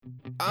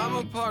I'm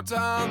a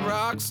part-time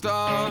rock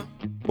star.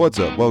 What's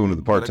up? Welcome to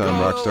the Part-Time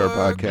Rockstar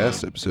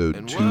Podcast,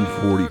 episode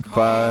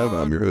 245.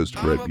 I'm your host,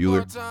 Brett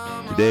Bueller.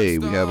 Today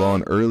we have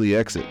on Early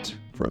Exit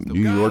from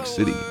New York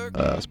City.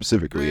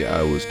 Specifically,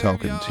 I was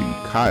talking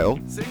to Kyle,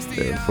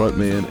 their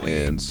frontman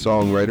and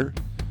songwriter.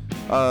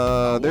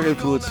 Their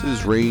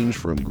influences range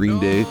from Green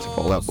Day to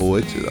Fall Out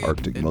Boy to the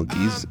Arctic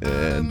Monkeys,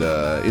 and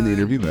in the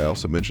interview I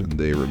also mentioned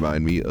they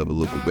remind me of a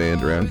local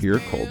band around here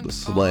called The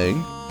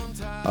Slang.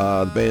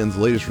 The band's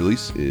latest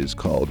release is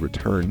called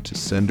Return to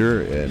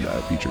Sender, and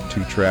I featured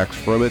two tracks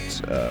from it.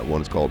 One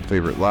is called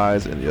Favorite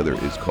Lies, and the other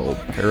is called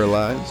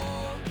Paralyzed.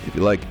 If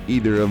you like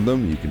either of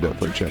them, you can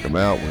definitely check them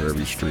out wherever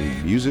you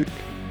stream music.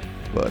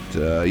 But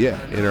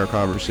in our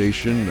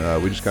conversation,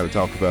 we just kind of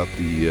talked about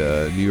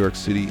the New York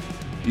City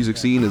music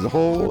scene as a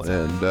whole,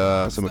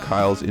 and some of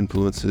Kyle's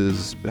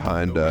influences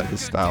behind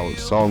his style of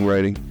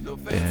songwriting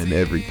and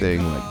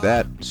everything like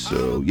that.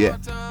 So yeah.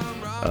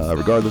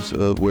 Regardless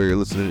of where you're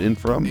listening in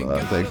from,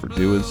 thanks for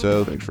doing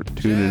so. Thanks for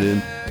tuning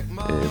in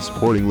and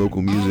supporting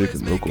local music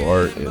and local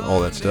art and all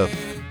that stuff.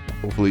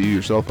 Hopefully you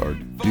yourself are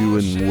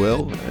doing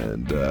well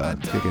and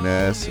kicking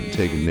ass and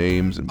taking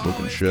names and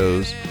booking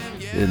shows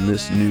in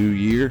this new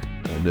year.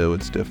 I know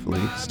it's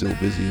definitely still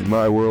busy in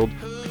my world.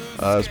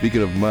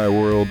 Speaking of my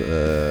world,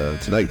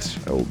 tonight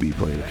I will be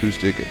playing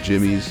acoustic at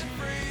Jimmy's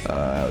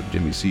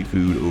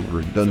Seafood over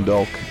in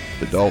Dundalk.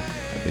 The Dalk,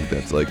 I think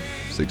that's like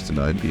 6 to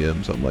 9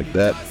 p.m., something like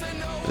that.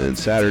 And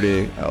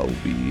Saturday, I'll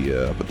be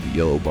up at the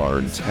Yellow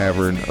Barn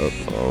Tavern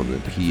up on the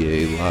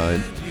PA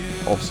line.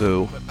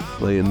 Also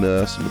playing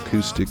some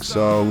acoustic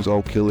songs,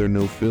 all killer,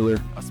 no filler.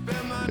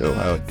 You know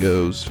how it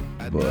goes.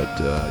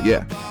 But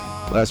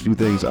last few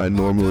things I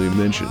normally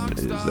mention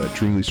is that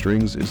Truly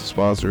Strings is the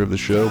sponsor of the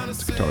show.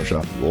 It's a guitar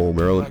shop in Lowell,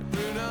 Maryland,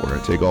 where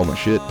I take all my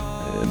shit.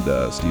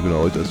 And Steven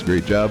always does a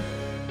great job.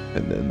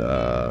 And then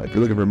if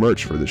you're looking for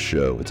merch for this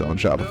show, it's on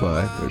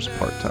Shopify. There's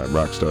Part-Time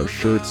Rockstar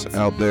shirts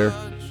out there.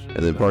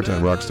 And then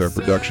Part-Time Rockstar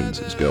Productions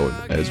is going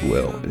as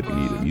well if you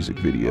need a music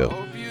video.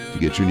 To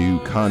get your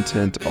new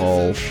content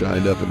all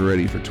shined up and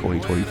ready for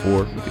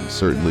 2024, we can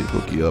certainly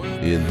hook you up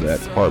in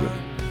that department.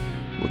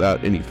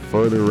 Without any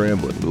further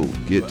rambling, we'll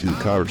get to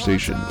the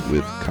conversation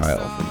with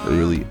Kyle from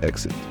Early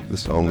Exit. The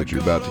song that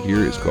you're about to hear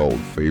is called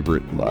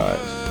Favorite Lies.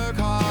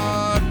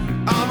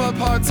 I'm a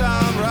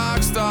part-time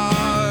rock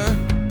star.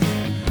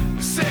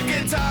 Sick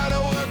and tired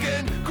of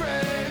working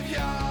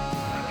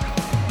graveyard.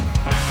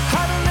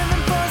 I've been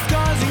living for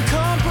scars and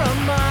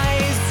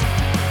compromise.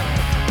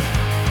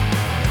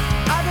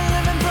 I've been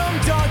living from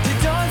dawn to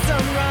dawn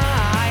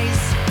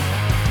sunrise.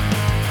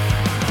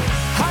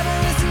 I've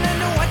been listening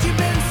to what you've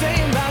been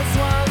saying about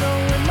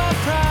swallowing my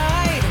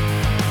pride.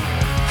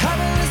 I've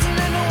been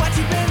listening to what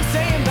you've been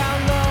saying about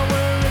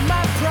lowering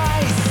my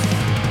price.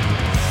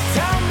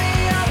 Tell me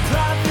your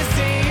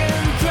prophecy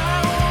and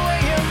throw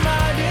away your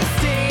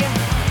modesty.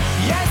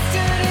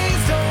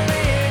 Yesterday's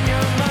only in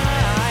your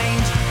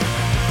mind.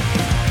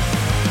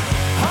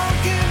 I'll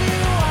give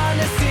you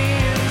honesty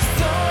as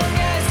long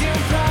as you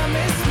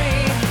promise me.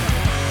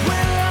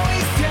 We'll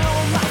always tell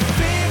my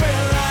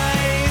favorite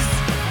lies.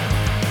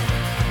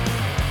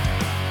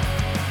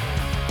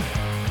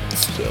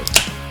 So,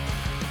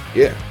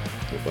 yeah,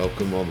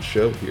 welcome on the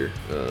show here.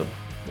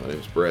 My name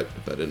is Brett,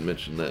 if I didn't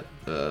mention that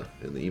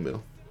in the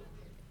email.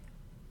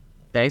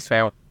 Thanks,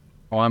 fam.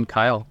 Well, I'm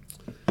Kyle.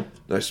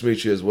 Nice to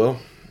meet you as well.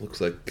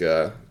 Looks like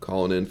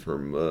calling in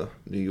from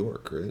New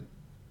York, right?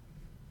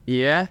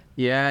 Yeah,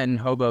 in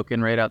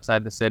Hoboken, right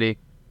outside the city.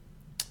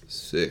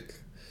 Sick.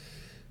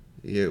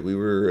 Yeah, we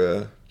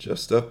were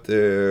just up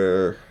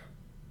there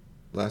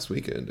last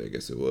weekend, I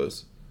guess it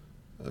was.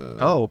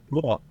 Oh,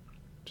 cool.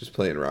 Just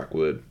playing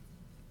Rockwood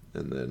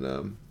and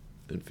then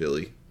in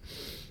Philly.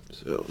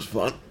 So it was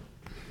fun.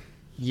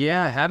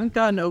 Yeah, I haven't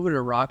gotten over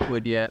to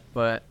Rockwood yet,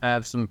 but I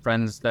have some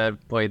friends that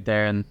have played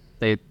there, and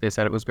they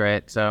said it was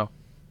great, so.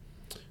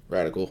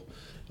 Radical.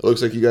 It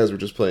looks like you guys were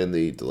just playing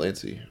the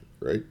Delancey,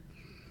 right?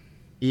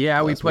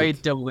 Yeah, we Last played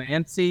month.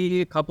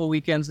 Delancey a couple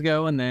weekends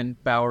ago, and then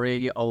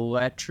Bowery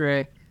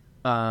Electric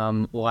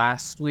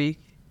last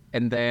week,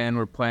 and then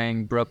we're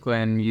playing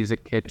Brooklyn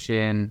Music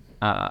Kitchen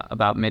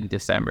about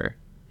mid-December.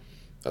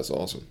 That's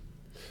awesome.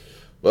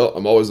 Well,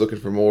 I'm always looking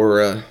for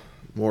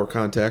more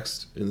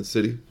context in the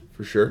city,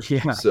 for sure.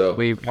 Yeah, So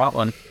we've got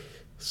one.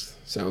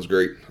 sounds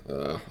great.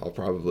 I'll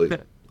probably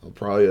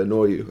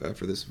annoy you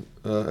after this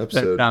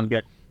episode. Sounds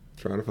good.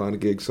 Trying to find a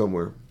gig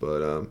somewhere,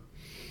 but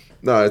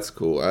no, it's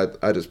cool.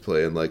 I just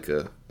play in like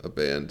a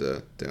band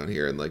down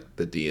here in like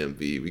the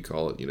DMV, we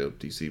call it,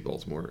 DC,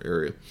 Baltimore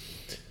area,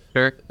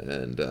 Sure.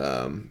 and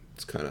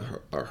it's kind of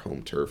our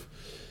home turf.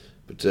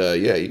 But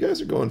yeah, you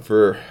guys are going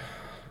for,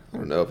 I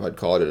don't know if I'd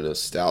call it a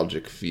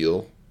nostalgic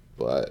feel,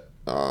 but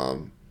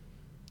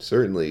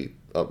certainly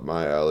up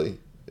my alley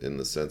in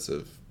the sense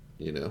of,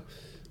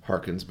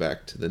 harkens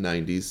back to the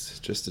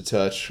 90s just a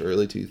touch,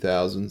 early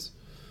 2000s.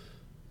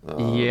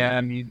 Yeah,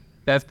 I mean,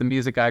 that's the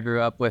music I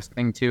grew up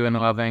listening to and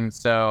loving,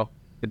 so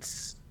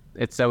it's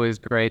always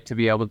great to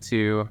be able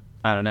to,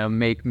 I don't know,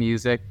 make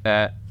music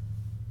that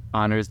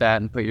honors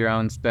that and put your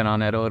own spin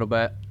on it a little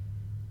bit.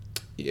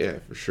 Yeah,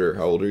 for sure.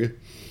 How old are you?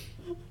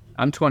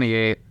 I'm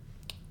 28.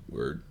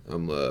 Word.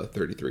 I'm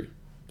 33.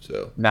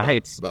 So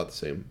Nice. about the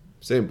same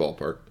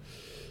ballpark.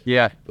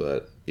 Yeah.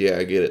 But yeah,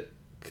 I get it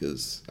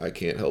because I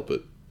can't help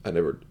it. I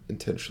never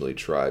intentionally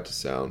tried to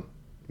sound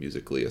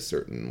musically a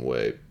certain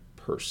way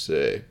per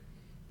se.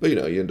 But you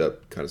end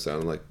up kind of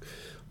sounding like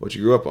what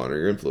you grew up on or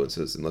your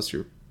influences, unless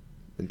you're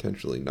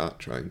intentionally not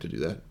trying to do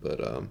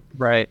that.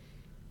 Right.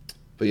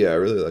 But yeah, I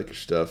really like your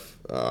stuff.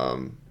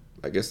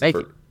 I guess the Thank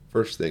you.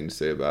 first thing to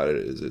say about it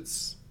is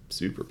it's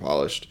super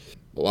polished.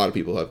 A lot of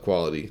people have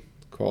quality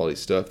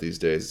stuff these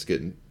days. It's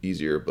getting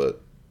easier,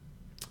 but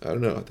I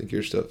don't know. I think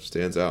your stuff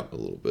stands out a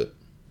little bit.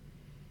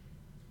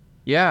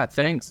 Yeah,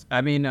 thanks.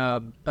 I mean,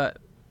 I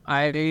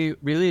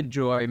really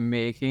enjoy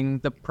making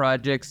the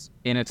projects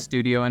in a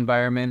studio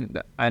environment.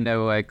 I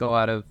know like a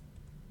lot of,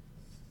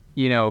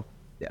 you know,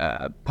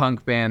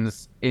 punk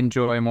bands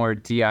enjoy more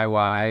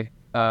DIY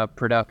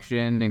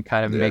production and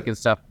kind of Yeah, making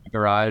stuff in the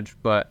garage,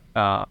 but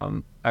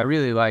I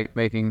really like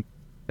making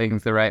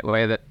things the right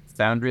way that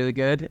sound really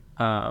good.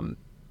 And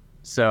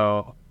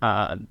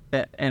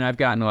I've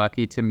gotten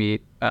lucky to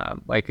meet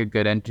like a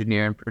good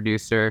engineer and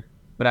producer.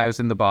 But I was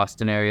in the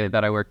Boston area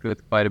that I worked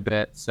with quite a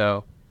bit,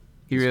 so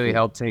he that's really cool.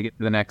 helped take it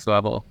to the next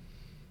level.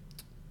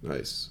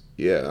 Nice.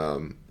 Yeah.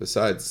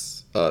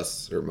 Besides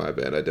us or my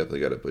band, I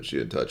definitely got to put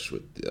you in touch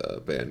with a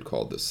band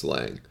called The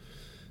Slang.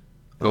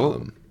 Cool.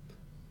 Um,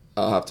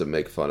 I'll have to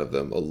make fun of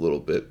them a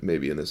little bit,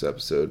 maybe in this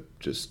episode,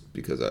 just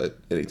because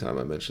anytime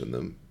I mention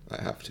them,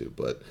 I have to.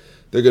 But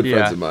they're good friends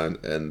Yeah. of mine,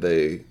 and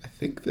I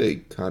think they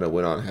kind of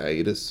went on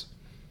hiatus,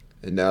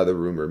 and now the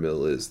rumor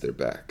mill is they're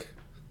back.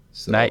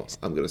 So Nice.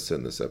 I'm gonna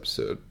send this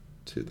episode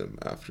to them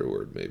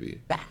afterward,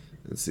 maybe,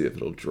 and see if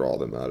it'll draw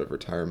them out of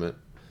retirement.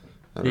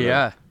 I don't know,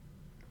 Yeah.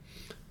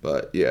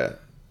 but yeah,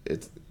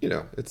 it's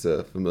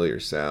a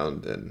familiar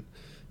sound, and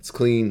it's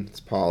clean,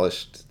 it's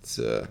polished, it's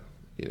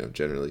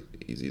generally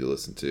easy to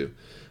listen to.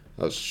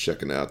 I was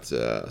checking out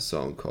a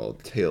song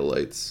called Tail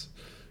Lights,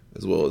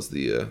 as well as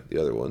the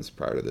other ones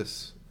prior to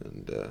this,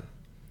 and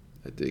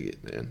I dig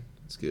it, man.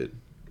 It's good.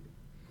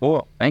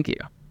 Cool. Thank you.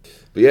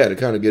 But yeah, to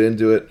kind of get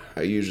into it,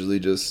 I usually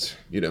just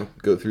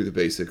go through the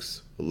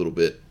basics a little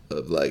bit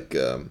of like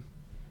the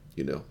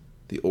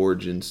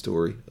origin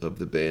story of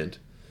the band.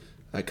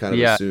 I kind of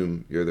Yeah.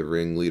 assume you're the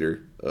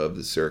ringleader of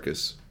the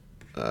circus.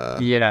 Uh,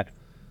 Yeah.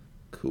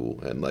 cool,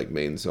 and like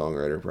main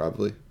songwriter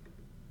probably.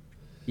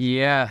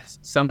 Yeah.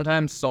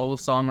 Sometimes solo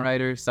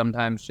songwriter,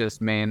 sometimes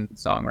just main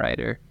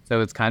songwriter.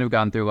 So it's kind of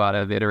gone through a lot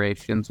of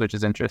iterations, which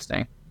is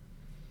interesting.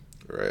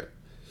 All right.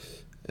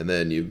 And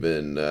then you've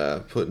been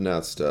putting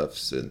out stuff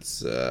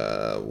since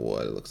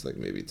what it looks like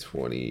maybe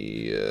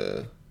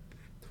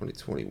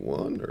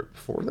 2021 or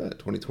before that,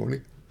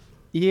 2020.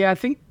 Yeah, I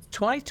think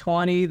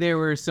 2020 there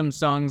were some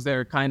songs that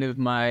are kind of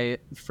my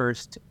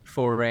first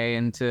foray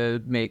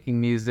into making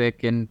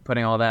music and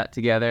putting all that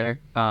together.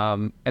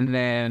 And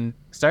then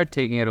started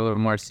taking it a little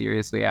more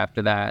seriously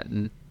after that,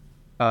 and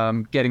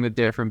getting with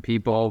different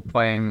people,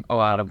 playing a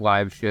lot of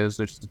live shows,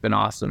 which has been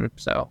awesome.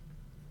 So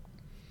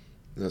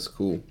That's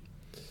cool.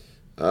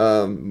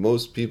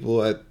 Most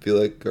people, I feel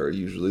like, are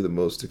usually the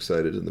most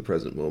excited in the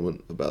present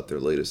moment about their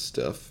latest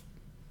stuff.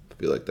 I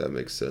feel like that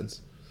makes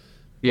sense.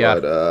 yeah.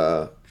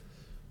 But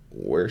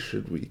where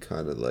should we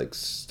kind of like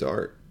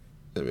start?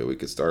 I mean, we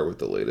could start with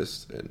the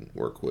latest and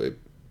work way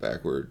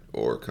backward,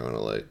 or kind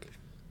of like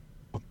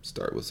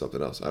start with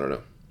something else. I don't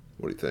know.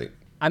 What do you think?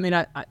 I mean,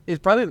 it's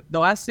probably the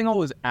last single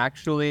was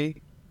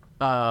actually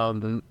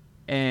and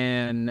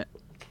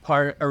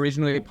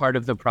originally part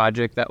of the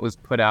project that was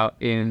put out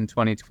in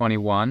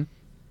 2021.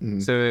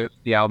 Mm, So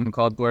the album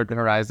called Blurred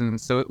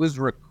Horizons. So it was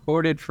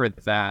recorded for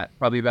that.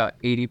 Probably about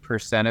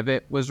 80% of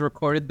it was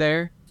recorded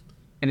there.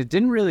 And it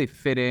didn't really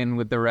fit in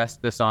with the rest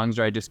of the songs,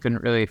 or I just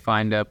couldn't really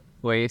find a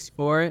place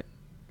for it.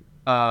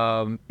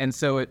 And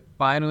so it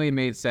finally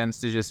made sense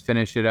to just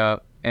finish it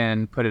up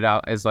and put it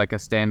out as like a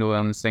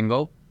standalone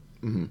single.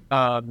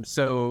 mm-hmm.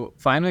 So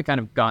finally kind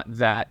of got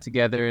that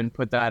together and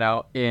put that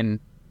out in,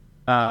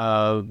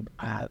 I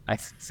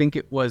think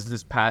it was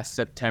this past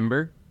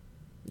September.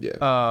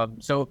 Yeah.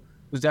 So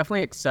was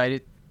definitely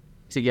excited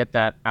to get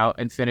that out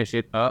and finish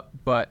it up,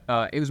 but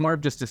it was more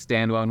of just a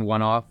standalone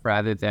one-off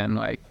rather than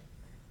like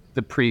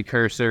the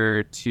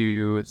precursor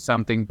to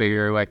something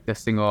bigger, like the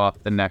single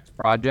off the next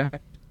project.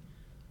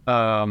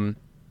 I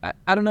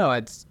don't know.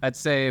 I'd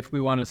say if we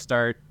want to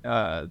start,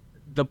 the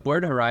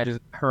Blurred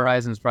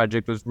Horizons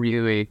project was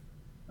really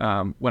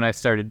when I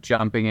started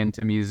jumping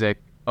into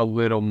music a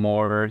little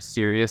more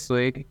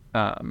seriously.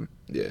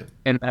 Yeah.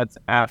 And that's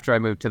after I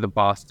moved to the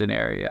Boston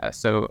area.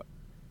 So,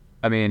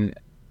 I mean,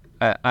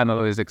 I'm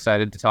always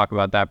excited to talk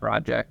about that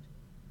project.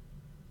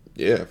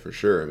 Yeah, for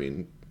sure. I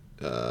mean,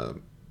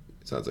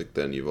 it sounds like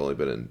then you've only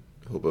been in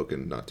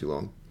Hoboken not too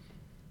long.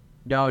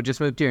 No, just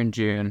moved here in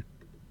June.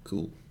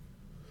 Cool.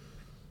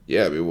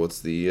 Yeah, I mean,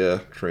 what's the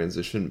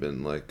transition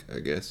been like, I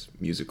guess,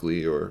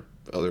 musically or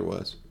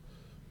otherwise?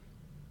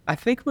 I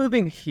think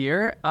moving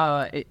here,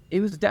 it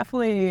was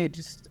definitely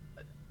just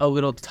a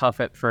little tough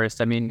at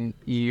first. I mean,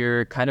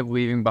 you're kind of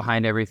leaving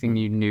behind everything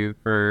you knew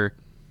for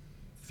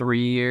 3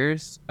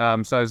 years.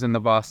 So I was in the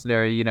Boston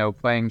area,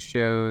 playing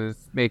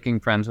shows, making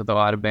friends with a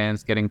lot of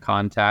bands, getting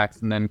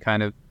contacts, and then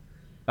kind of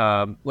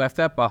left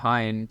that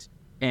behind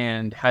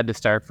and had to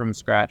start from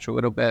scratch a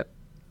little bit.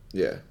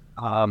 Yeah.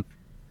 Um,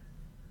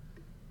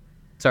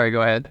 Sorry,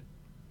 go ahead.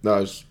 No, I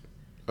was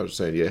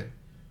saying, yeah.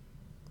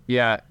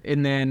 Yeah,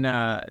 and then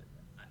I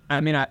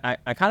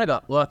kind of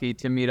got lucky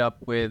to meet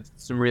up with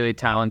some really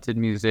talented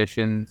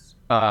musicians,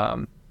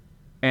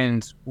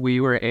 and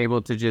we were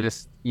able to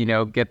just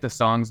get the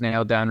songs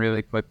nailed down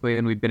really quickly,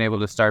 and we've been able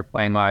to start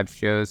playing live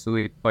shows. So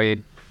we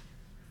played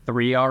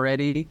 3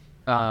 already,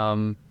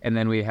 and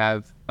then we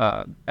have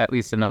at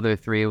least another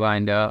 3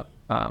 lined up,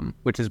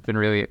 which has been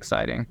really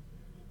exciting.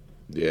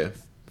 Yeah,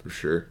 for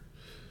sure.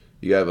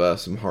 You have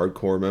some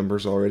hardcore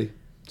members already?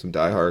 Some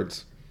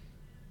diehards?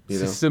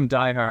 Some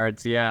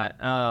diehards, yeah.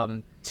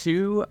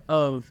 2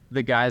 of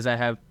the guys I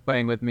have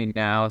playing with me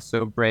now,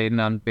 so Braden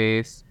on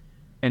bass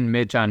and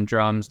Mitch on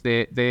drums,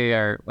 they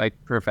are like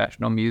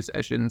professional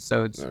musicians,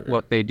 so it's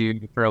what they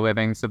do for a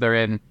living. So they're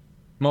in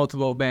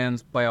multiple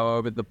bands, play all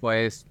over the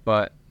place,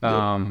 but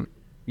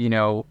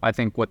I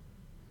think what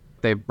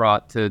they've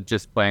brought to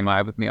just playing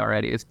live with me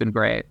already has been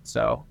great.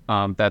 So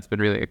that's been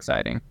really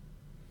exciting.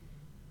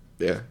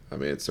 Yeah, I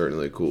mean, it's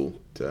certainly cool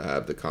to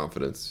have the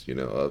confidence,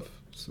 of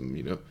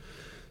some,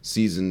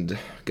 seasoned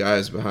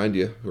guys behind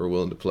you who are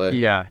willing to play.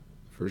 Yeah.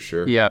 For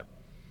sure. Yeah.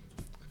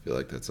 I feel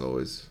like that's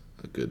always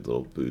a good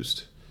little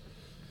boost.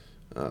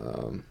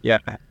 Yeah.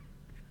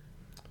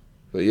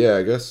 But yeah,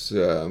 I guess,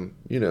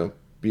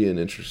 being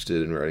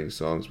interested in writing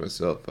songs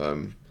myself,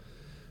 I'm,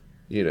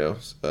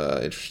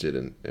 interested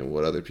in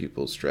what other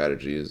people's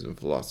strategies and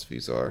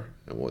philosophies are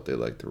and what they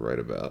like to write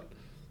about.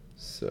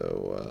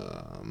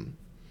 So,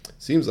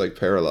 seems like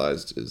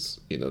Paralyzed is,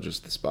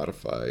 just the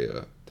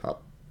Spotify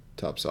top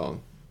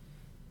song.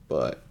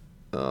 But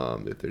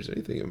if there's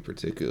anything in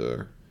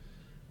particular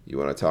you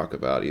want to talk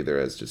about, either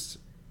as just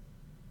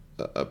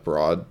a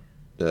broad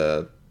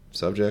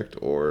subject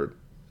or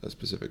a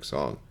specific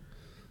song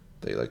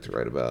that you like to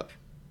write about,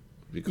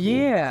 would be cool.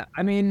 Yeah,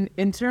 I mean,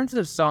 in terms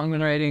of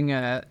songwriting,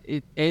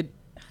 it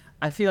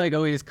I feel like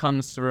always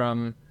comes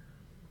from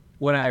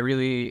what I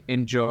really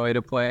enjoy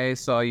to play.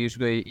 So I'll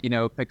usually,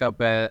 pick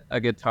up a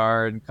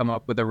guitar and come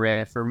up with a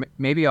riff, or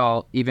maybe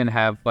I'll even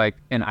have like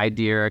an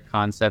idea or a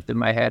concept in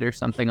my head or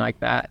something like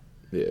that.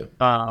 Yeah.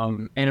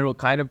 And it'll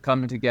kind of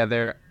come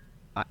together.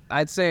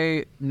 I'd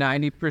say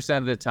 90%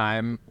 of the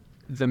time,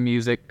 the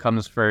music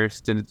comes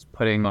first, and it's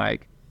putting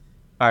like,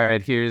 all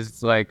right,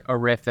 here's like a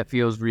riff that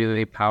feels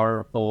really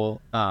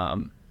powerful.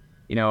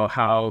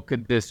 How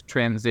could this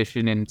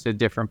transition into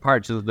different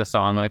parts of the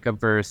song, like a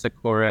verse, a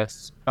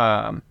chorus,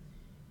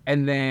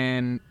 and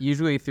then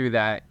usually through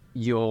that,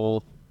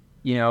 you'll,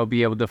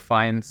 be able to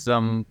find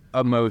some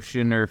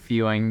emotion or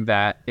feeling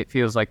that it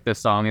feels like the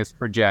song is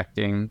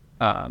projecting.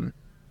 And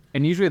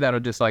usually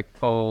that'll just like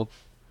pull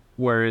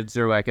words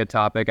or like a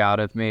topic out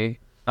of me.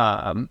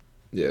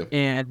 Yeah.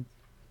 And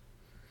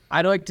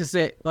I'd like to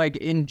say, like,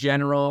 in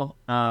general,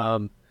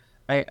 I'm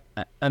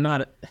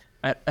not,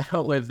 I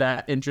don't live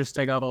that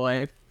interesting of a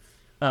life.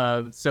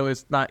 So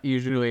it's not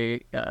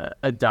usually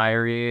a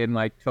diary and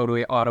like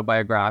totally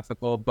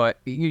autobiographical, but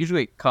it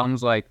usually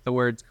comes like the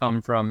words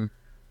come from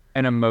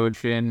an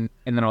emotion,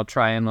 and then I'll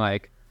try and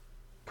like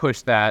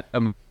push that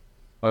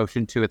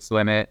emotion to its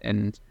limit.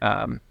 And,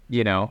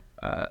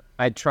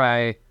 I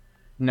try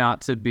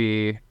not to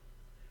be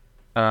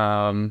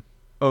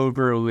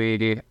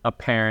overly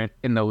apparent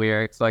in the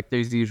lyrics. Like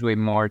there's usually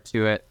more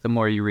to it the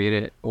more you read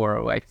it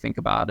or like think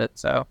about it.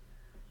 So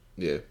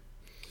yeah.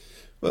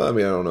 Well, I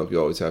mean, I don't know if you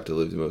always have to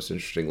live the most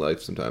interesting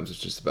life. Sometimes it's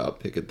just about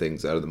picking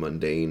things out of the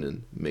mundane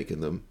and making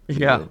them,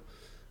 making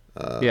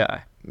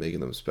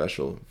them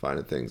special,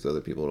 finding things other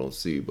people don't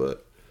see.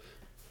 But,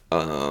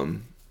 I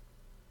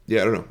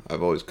don't know.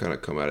 I've always kind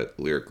of come at it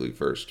lyrically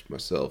first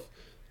myself,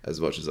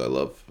 as much as I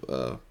love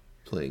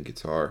playing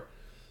guitar.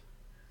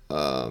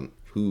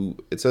 Who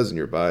it says in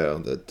your bio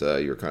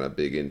that you're kind of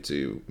big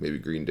into maybe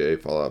Green Day,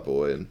 Fall Out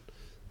Boy, and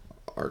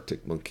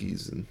Arctic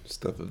Monkeys and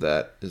stuff of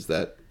that. Is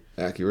that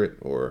accurate,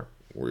 or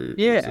is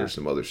there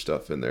some other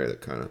stuff in there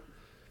that kind of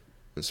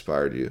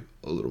inspired you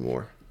a little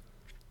more?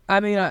 I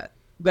mean,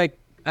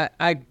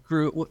 I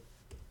grew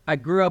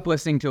up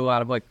listening to a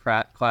lot of like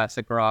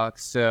classic rock,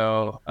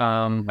 so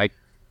like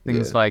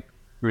things like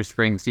Bruce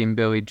Springsteen,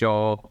 Billy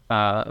Joel.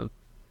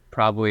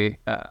 Probably,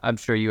 I'm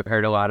sure you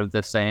heard a lot of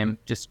the same,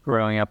 just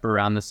growing up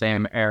around the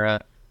same era.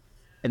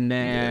 And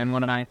then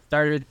when I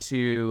started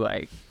to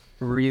like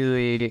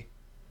really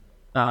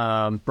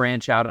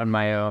branch out on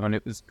my own,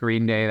 it was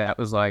Green Day that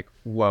was like,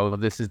 whoa,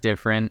 this is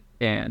different,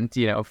 and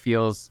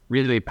feels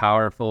really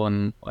powerful,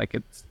 and like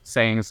it's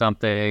saying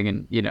something,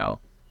 and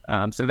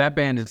so that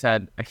band has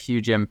had a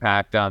huge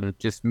impact on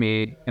just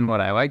me and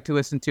what I like to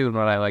listen to and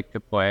what I like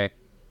to play.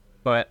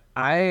 But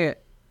I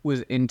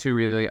was into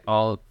really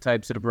all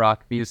types of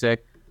rock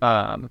music,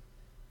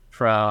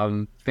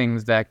 from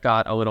things that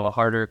got a little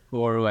harder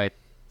core, like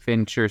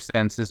Finch or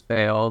Senses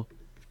Failed,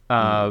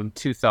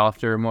 to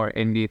softer, more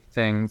indie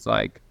things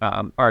like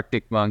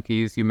Arctic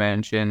Monkeys, you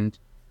mentioned,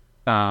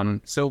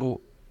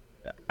 So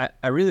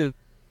I really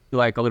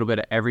like a little bit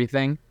of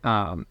everything.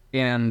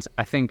 And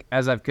I think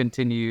as I've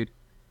continued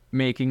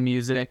making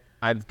music,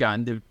 I've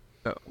gotten to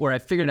where I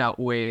figured out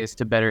ways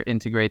to better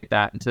integrate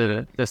that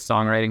into the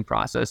songwriting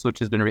process, which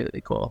has been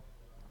really cool.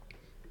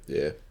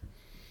 Yeah.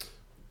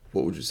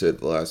 What would you say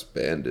the last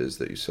band is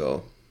that you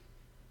saw?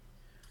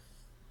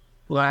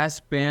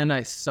 Last band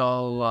I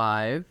saw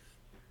live,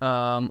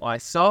 I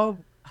saw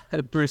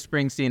Bruce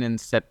Springsteen in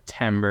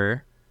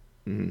September.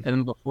 Mm-hmm.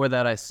 And before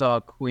that, I saw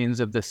Queens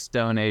of the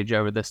Stone Age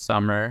over the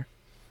summer.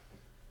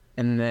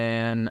 And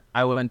then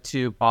I went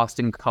to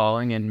Boston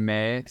Calling in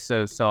May,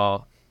 so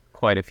saw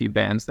quite a few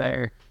bands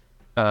there.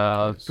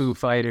 Nice. Foo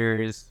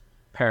Fighters,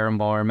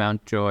 Paramore,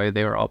 Mountjoy,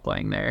 they were all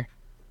playing there.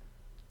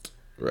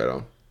 Right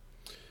on.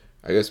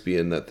 I guess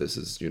being that this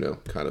is,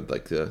 kind of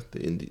like the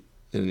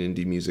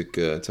indie music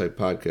type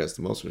podcast,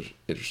 I'm also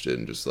interested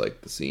in just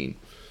like the scene,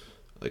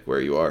 like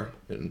where you are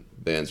and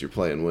bands you're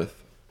playing with,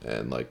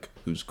 and like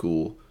who's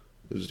cool,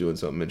 who's doing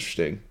something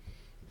interesting,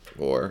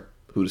 or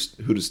who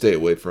to stay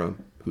away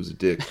from, who's a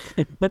dick,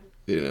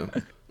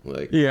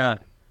 like Yeah.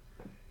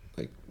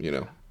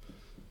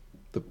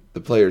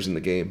 the players in the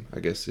game,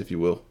 I guess, if you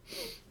will.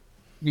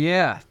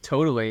 Yeah,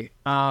 totally.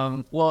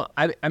 Well,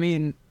 I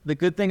mean, the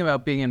good thing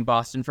about being in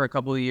Boston for a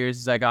couple of years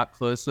is I got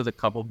close with a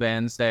couple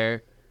bands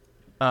there.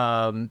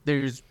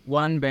 There's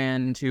one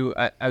band who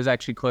I was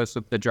actually close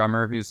with the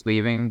drummer who's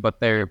leaving, but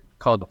they're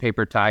called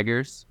Paper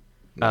Tigers.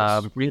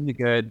 Nice. Really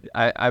good.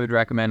 I would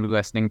recommend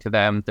listening to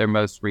them. Their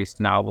most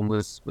recent album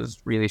was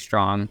really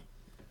strong.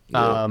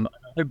 Yeah.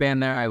 Another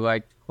band there I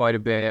liked quite a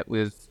bit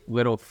was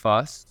Little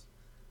Fuss.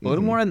 A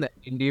little Mm-hmm. more on the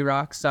indie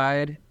rock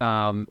side,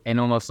 and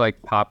almost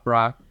like pop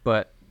rock,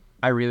 but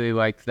I really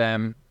liked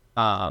them.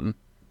 And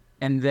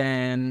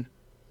then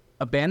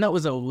a band that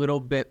was a little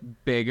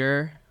bit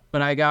bigger,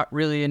 but I got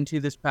really into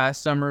this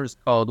past summer is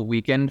called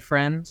Weekend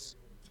Friends.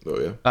 Oh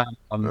yeah. All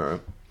Um,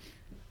 right.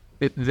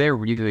 they're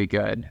really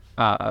good.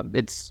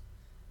 It's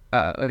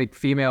like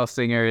female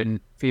singer and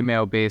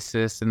female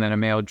bassist, and then a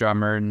male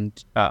drummer,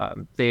 and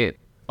they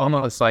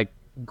almost like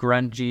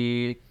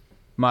grungy,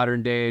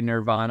 modern day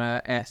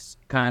Nirvana-esque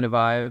kind of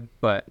vibe,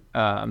 but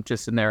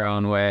just in their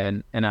own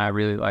way, and I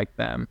really like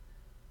them.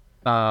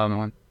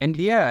 And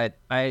yeah,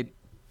 I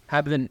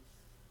haven't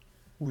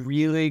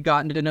really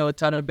gotten to know a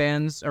ton of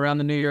bands around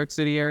the New York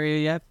City area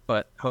yet,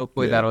 but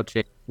hopefully Yeah. that'll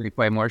change. We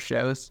play more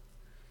shows.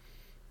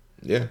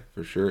 Yeah,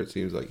 for sure. It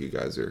seems like you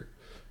guys are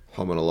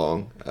humming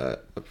along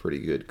at a pretty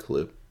good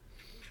clip,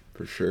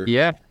 for sure.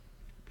 Yeah.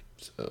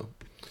 So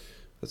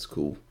that's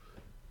cool.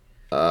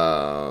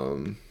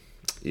 Um,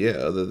 yeah.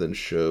 Other than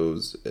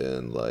shows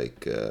and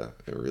like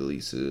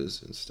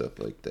releases and stuff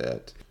like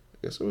that, I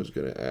guess I was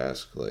gonna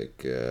ask,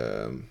 like,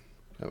 having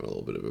a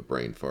little bit of a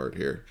brain fart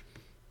here.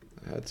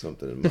 I had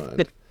something in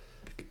mind.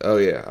 Oh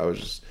yeah, I was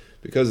just,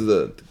 because of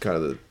the kind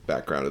of the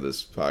background of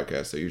this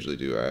podcast, I usually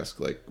do ask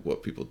like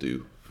what people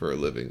do for a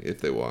living. If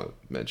they want,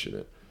 mention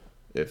it.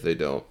 If they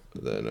don't,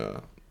 then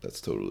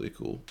that's totally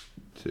cool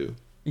too.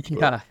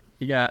 Yeah,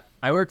 yeah.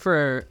 I work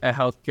for a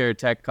healthcare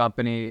tech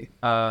company,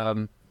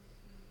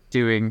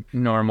 doing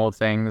normal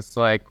things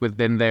like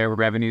within their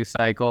revenue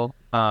cycle.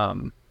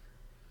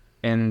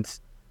 And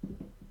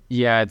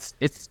yeah,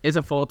 it's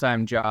a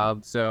full-time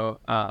job. So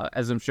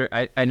as I'm sure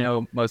I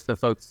know most of the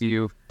folks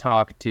you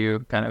talk to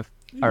kind of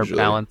are Usually.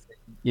 balancing,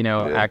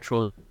 Yeah.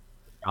 actual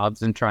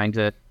jobs and trying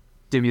to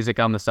do music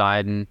on the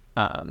side, and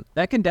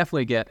that can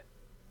definitely get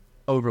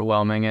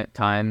overwhelming at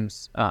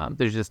times.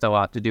 There's just a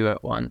lot to do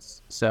at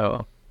once.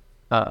 So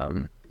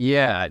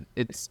yeah,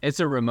 it's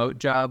a remote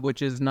job,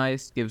 which is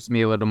nice. Gives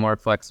me a little more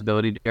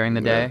flexibility during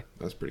the Yeah, day.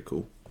 that's pretty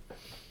cool.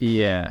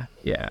 Yeah,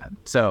 yeah.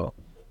 So,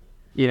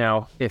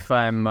 if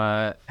I'm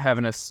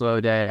having a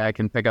slow day, I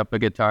can pick up a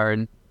guitar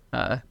and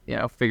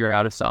figure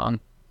out a song.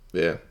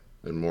 Yeah,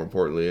 and more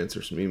importantly,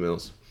 answer some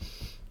emails.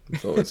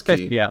 That's always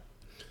key. Yeah,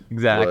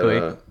 exactly.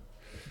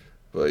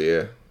 But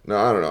yeah, no,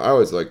 I don't know. I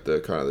always like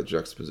the kind of the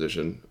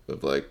juxtaposition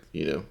of like,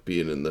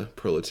 being in the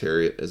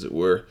proletariat, as it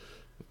were,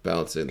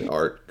 balancing the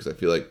art, because I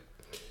feel like,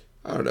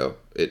 I don't know,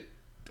 it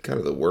kind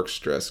of the work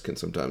stress can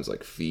sometimes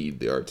like feed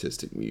the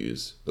artistic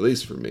muse, at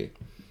least for me.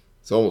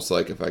 It's almost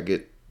like if I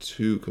get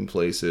too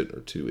complacent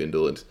or too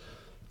indolent,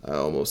 I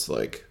almost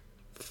like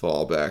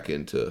fall back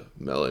into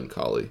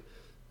melancholy,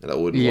 and I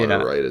wouldn't want Yeah.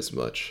 to write as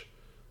much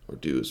or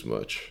do as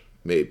much.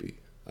 Maybe,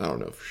 I don't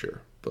know for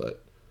sure,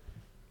 but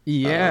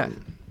Yeah,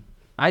 um,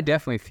 I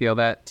definitely feel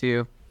that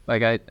too.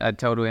 Like I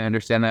totally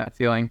understand that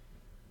feeling.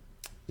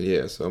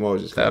 yeah. So I'm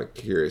always just So kind of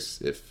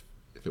curious if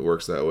it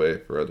works that way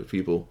for other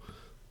people,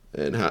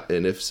 and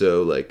if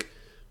so, like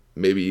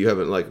maybe you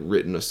haven't like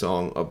written a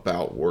song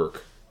about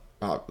work,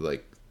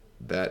 like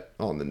that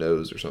on the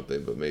nose or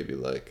something, but maybe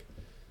like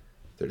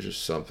there's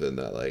just something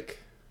that like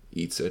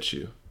eats at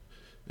you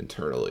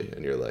internally,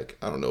 and you're like,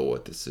 I don't know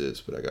what this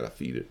is, but I gotta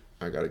feed it.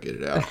 I gotta get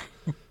it out.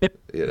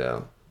 You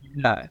know.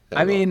 yeah, I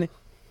I don't know. mean,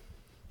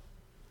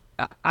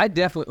 I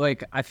definitely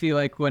like. I feel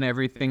like when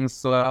everything's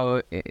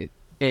slow,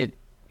 it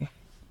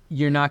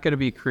you're not going to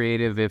be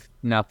creative if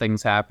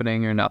nothing's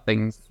happening or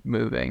nothing's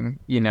moving,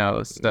 you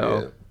know?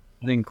 So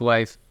I think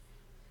life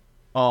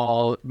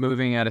all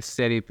moving at a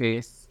steady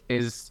pace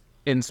is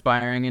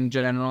inspiring in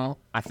general.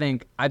 I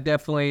think I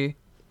definitely,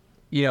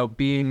 you know,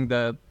 being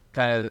the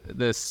kind of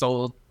the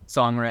sole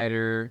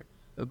songwriter,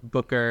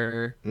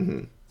 booker,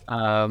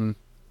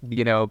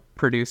 you know,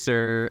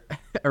 producer,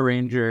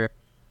 arranger,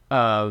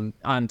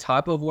 on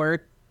top of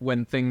work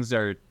when things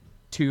are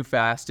too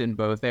fast in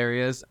both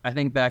areas, I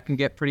think that can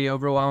get pretty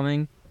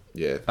overwhelming.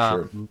 Yeah,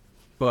 sure.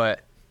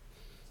 But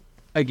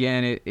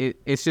again,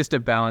 it's just a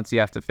balance you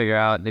have to figure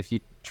out. And if you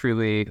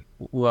truly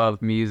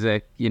love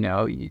music, you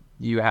know,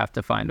 you have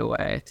to find a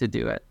way to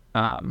do it.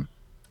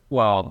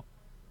 While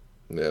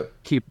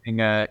keeping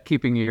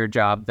your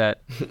job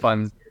that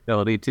funds your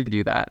ability to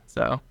do that.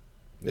 So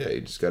yeah,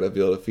 you just gotta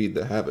be able to feed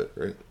the habit,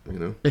 right? You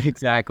know,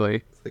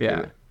 exactly. like Yeah,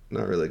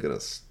 you're not really gonna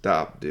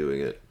stop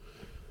doing it.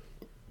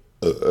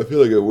 I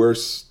feel like at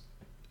worst,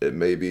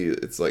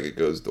 it's like it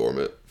goes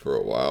dormant for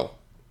a while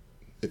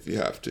if you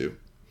have to.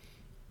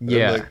 And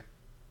yeah. like,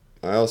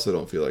 I also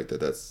don't feel like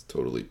that's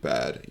totally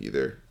bad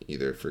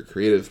either for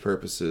creative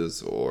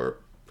purposes or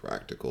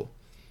practical.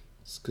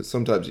 Because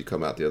sometimes you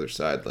come out the other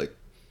side like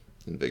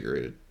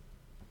invigorated.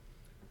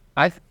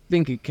 I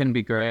think it can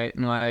be great,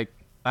 and like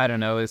I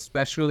don't know,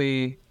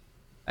 especially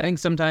I think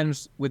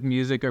sometimes with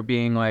music or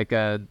being like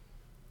a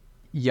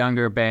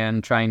younger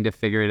band trying to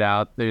figure it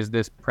out, there's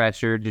this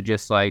pressure to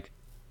just like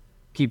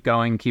keep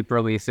going, keep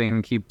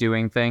releasing, keep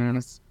doing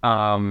things.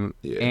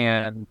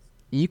 And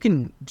you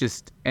can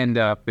just end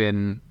up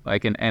in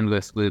like an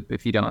endless loop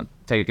if you don't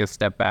take a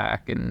step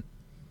back and,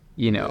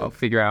 you know,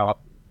 figure out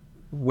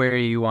where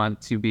you want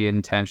to be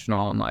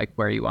intentional and like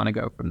where you want to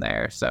go from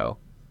there. So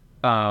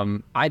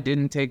I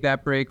didn't take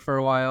that break for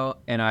a while,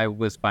 and I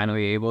was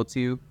finally able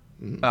to,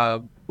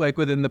 like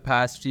within the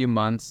past few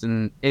months,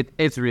 and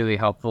it's really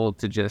helpful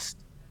to just,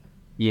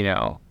 you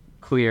know,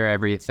 clear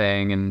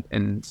everything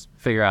and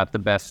figure out the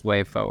best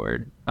way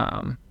forward.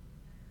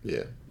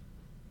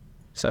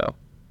 So.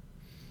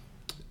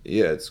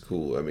 Yeah, it's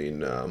cool. I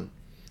mean,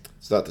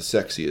 it's not the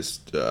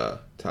sexiest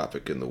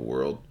topic in the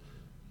world,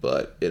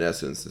 but in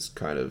essence, it's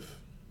kind of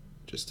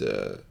just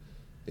a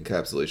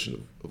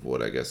encapsulation of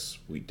what I guess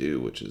we do,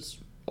 which is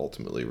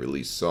ultimately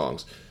release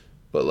songs.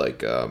 But like,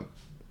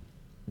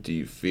 do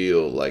you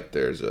feel like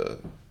there's a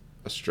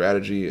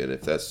strategy, and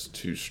if that's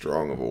too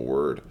strong of a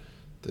word,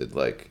 that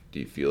like, do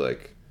you feel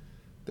like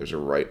there's a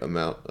right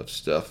amount of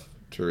stuff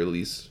to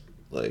release,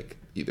 like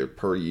either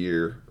per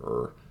year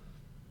or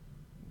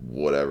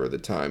whatever the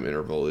time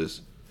interval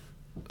is,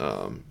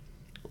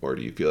 or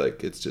do you feel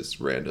like it's just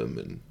random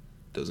and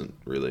doesn't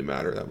really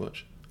matter that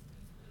much?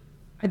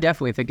 I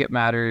definitely think it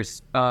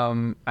matters.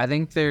 I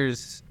think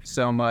there's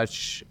so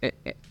much.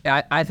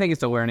 I think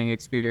it's a learning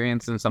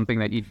experience and something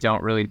that you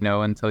don't really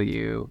know until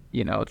you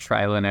know,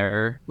 trial and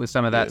error with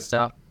some of that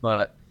stuff.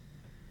 But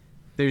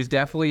there's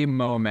definitely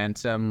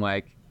momentum.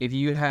 Like if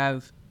you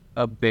have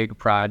a big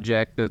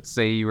project, let's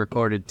say you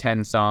recorded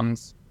 10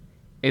 songs,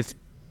 it's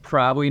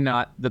probably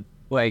not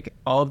like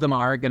all of them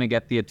aren't going to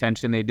get the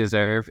attention they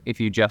deserve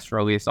if you just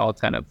release all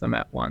 10 of them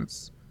at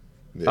once.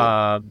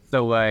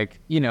 So like,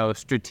 you know,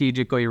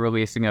 strategically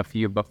releasing a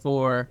few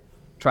before,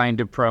 trying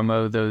to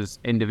promo those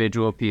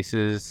individual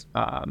pieces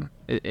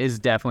is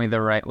definitely the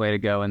right way to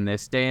go in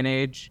this day and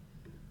age.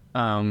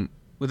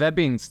 With that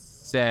being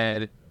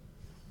said,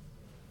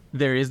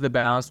 there is the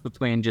balance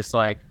between just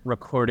like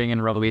recording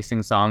and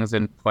releasing songs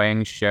and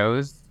playing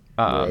shows.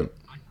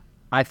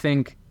 I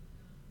think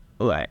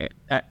like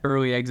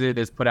Early Exit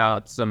has put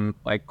out some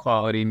like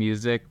quality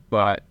music,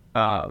 but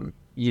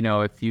you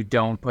know, if you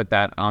don't put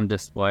that on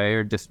display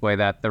or display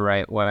that the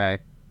right way,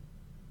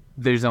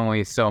 there's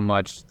only so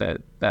much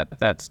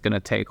that's gonna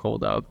take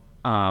hold of.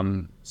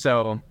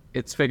 So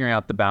it's figuring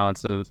out the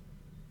balance of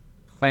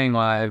playing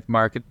live,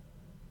 marketing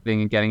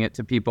and getting it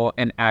to people,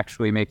 and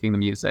actually making the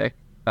music,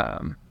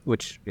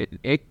 which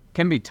it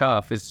can be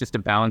tough. It's just a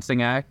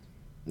balancing act.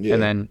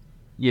 And then,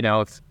 you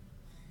know,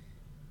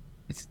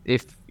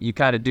 if you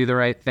kind of do the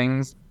right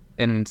things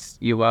and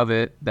you love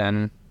it,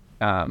 then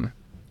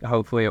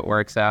hopefully it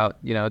works out,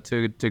 you know,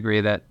 to a degree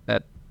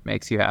that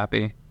makes you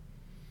happy.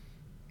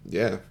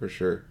 Yeah, for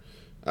sure.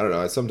 I don't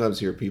know. I sometimes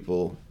hear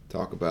people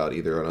talk about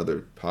either on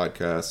other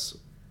podcasts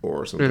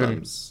or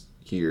sometimes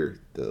hear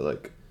that,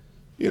 like,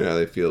 you know,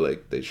 they feel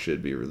like they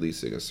should be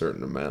releasing a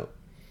certain amount.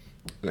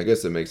 And I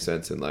guess it makes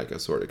sense in like a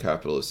sort of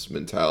capitalist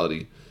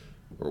mentality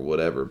or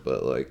whatever.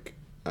 But like,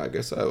 I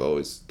guess I've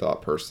always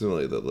thought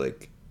personally that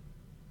like,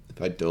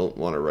 if I don't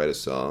want to write a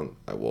song,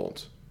 I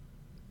won't.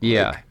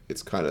 Yeah. Like,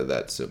 it's kind of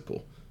that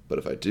simple. But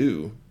if I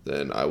do,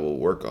 then I will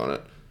work on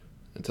it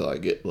until I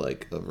get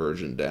like a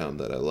version down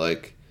that I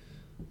like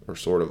or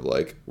sort of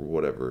like, or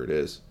whatever it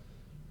is.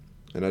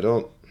 And I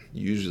don't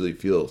usually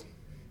feel,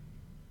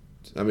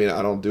 I mean,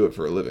 I don't do it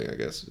for a living, I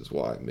guess is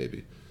why,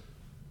 maybe.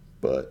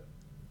 But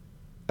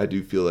I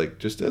do feel like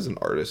just as an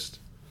artist,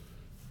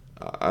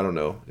 I don't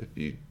know if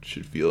you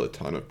should feel a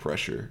ton of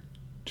pressure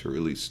to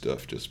release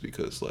stuff just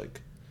because,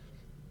 like,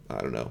 I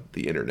don't know,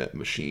 the internet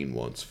machine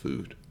wants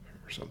food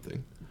or or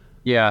something.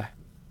 Yeah.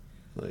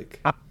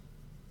 Like,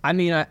 I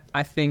mean,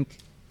 I think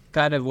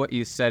kind of what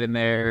you said in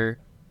there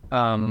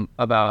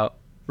about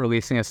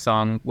releasing a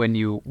song when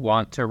you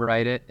want to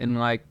write it and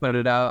like put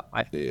it out.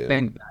 I yeah,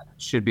 think that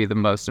should be the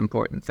most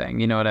important thing.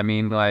 You know what I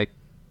mean? Like,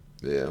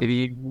 yeah, if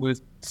you would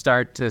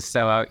start to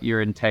sell out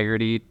your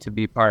integrity to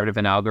be part of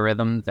an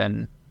algorithm,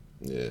 then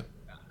yeah,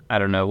 I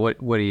don't know what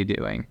are you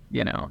doing?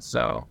 You know?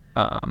 So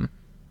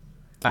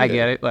I yeah,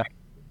 get it. Like,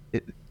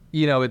 it,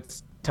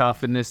 it's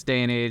tough in this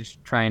day and age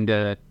trying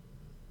to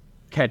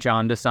catch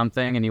on to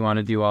something, and you want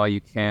to do all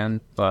you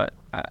can. But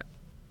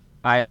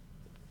I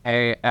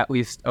at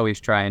least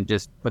always try and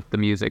just put the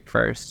music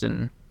first,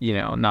 and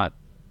not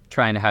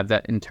trying to have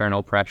that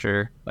internal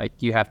pressure. Like,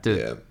 you have to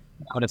yeah,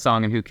 put a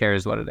song, and who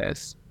cares what it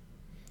is?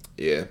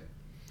 yeah.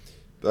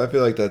 But I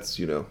feel like that's,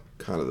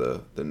 kind of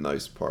the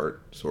nice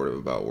part, sort of,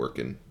 about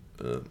working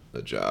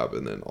a job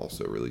and then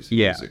also releasing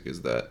Yeah, music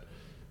is that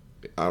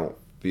I don't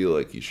feel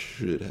like you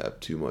should have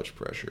too much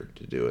pressure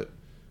to do it.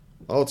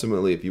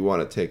 Ultimately, if you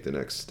want to take the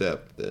next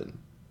step, then,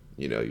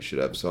 you should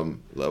have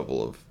some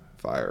level of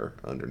fire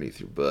underneath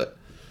your butt.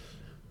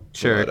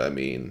 sure. But, I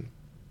mean,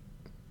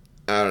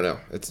 I don't know.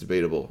 It's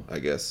debatable, I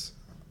guess,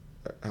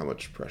 how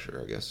much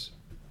pressure, I guess,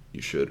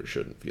 you should or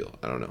shouldn't feel.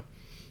 I don't know.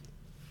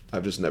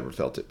 I've just never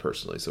felt it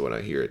personally. So when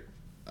I hear it,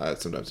 I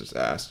sometimes just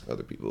ask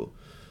other people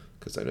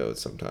because I know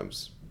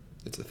sometimes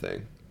it's a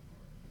thing.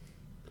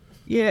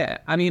 Yeah,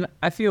 I mean,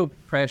 I feel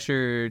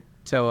pressure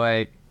to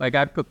like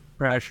I put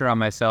pressure on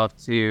myself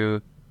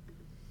to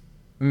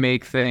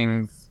make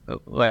things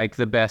like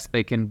the best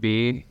they can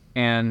be,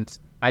 and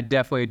I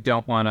definitely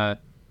don't want to.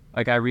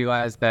 Like, I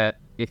realize that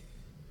if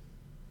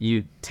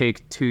you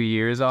take 2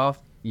 years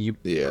off, you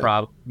Yeah,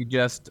 probably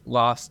just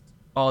lost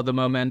all the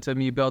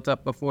momentum you built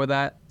up before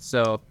that.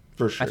 So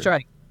for I sure. try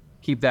to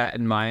keep that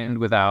in mind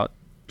without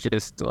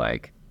just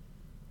like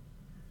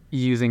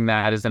using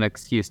that as an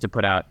excuse to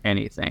put out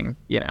anything.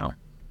 Yeah.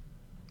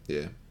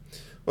 So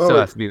Well,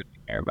 that's what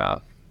I care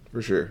about.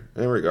 for sure.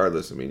 And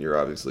regardless, I mean, you're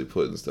obviously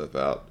putting stuff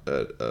out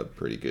at a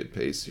pretty good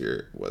pace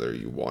here, whether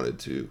you wanted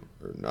to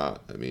or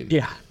not. I mean,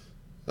 Yeah.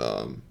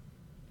 um,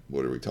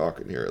 what are we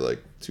talking here?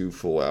 Like 2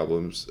 full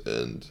albums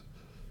and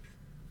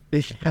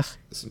Yes.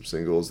 some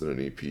singles and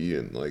an EP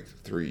in like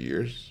 3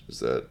 years? Is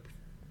that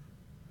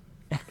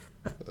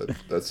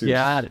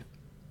Yeah. seems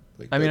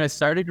like I mean, that? I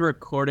started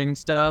recording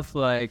stuff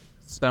like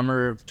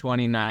summer of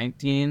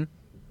 2019,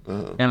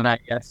 Uh, and I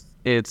guess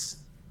it's,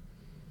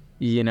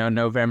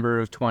 November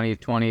of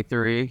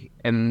 2023,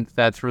 and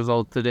that's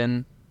resulted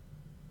in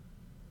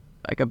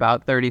like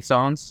about 30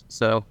 songs.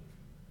 So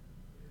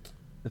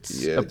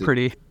it's yeah. a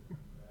pretty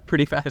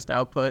fast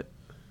output.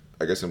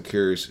 I guess I'm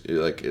curious,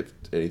 like, if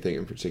anything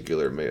in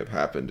particular may have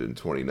happened in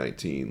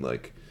 2019,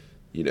 like,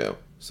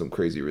 some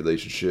crazy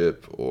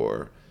relationship,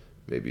 or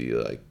maybe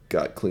like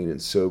got clean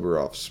and sober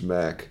off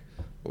smack,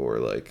 or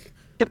like,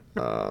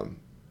 um,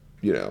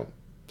 you know,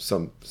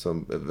 some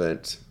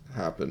event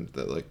happened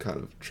that like kind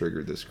of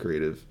triggered this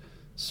creative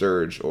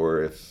surge,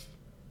 or if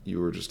you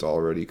were just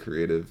already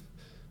creative,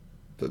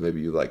 but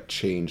maybe you like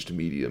changed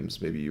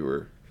mediums. Maybe you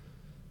were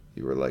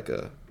like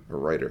a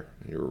writer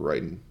and you were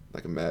writing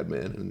like a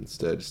madman and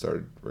instead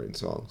started writing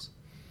songs.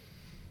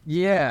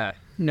 Yeah,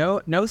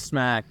 no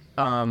smack.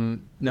 No,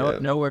 Yeah.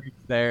 no worries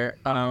there.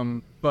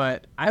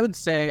 But I would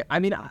say, I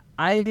mean,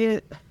 I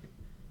did,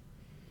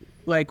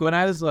 like, when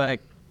I was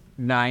like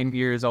 9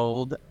 years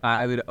old,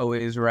 I would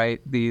always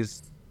write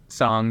these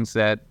songs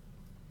that,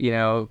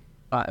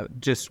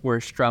 just were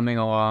strumming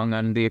along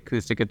on the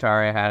acoustic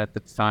guitar I had at the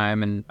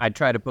time, and I'd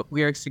try to put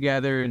lyrics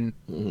together and,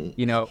 Hmm.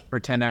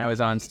 pretend I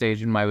was on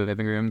stage in my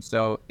living room.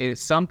 So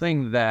it's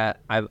something that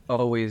I've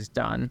always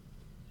done.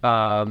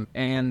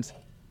 And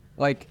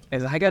like,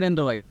 as I got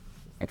into like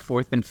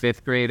fourth and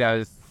fifth grade, I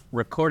was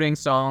recording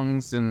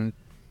songs and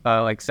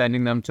like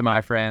sending them to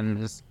my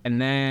friends. And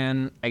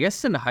then I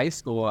guess in high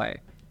school, I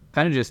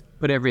kind of just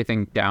put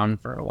everything down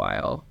for a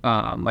while.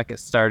 Like, it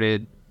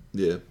started,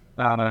 Yeah.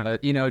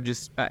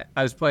 just I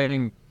was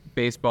playing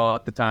baseball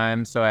at the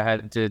time, so I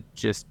had to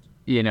just,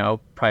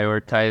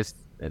 prioritize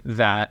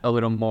that a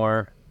little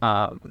more.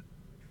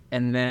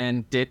 And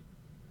then didn't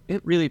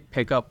really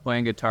pick up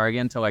playing guitar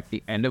again until like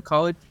the end of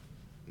college.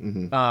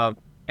 Hmm.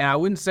 And I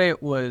wouldn't say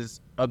it was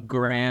a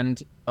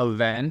grand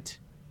event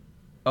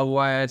of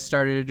why I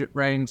started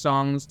writing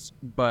songs,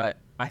 but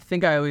I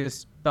think I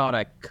always thought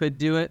I could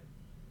do it.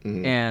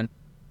 Hmm. And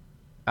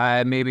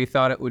I maybe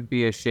thought it would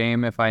be a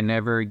shame if I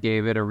never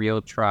gave it a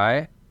real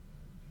try.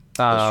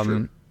 That's true.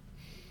 Um,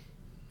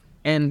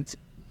 and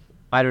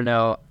I don't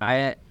know,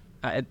 I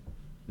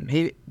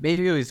maybe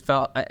it was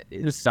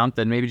it was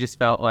something, maybe just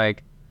felt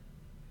like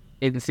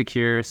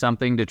insecure or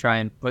something to try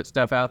and put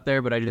stuff out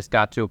there. But I just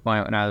got to a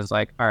point when I was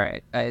like, all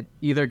right, I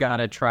either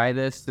gotta try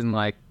this and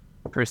like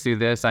pursue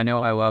this. I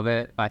know I love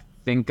it. I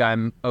think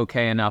I'm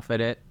okay enough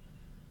at it.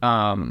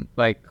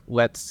 Like,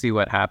 let's see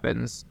what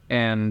happens.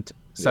 And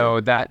Yeah.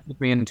 so that took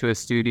me into a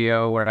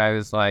studio where I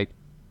was like,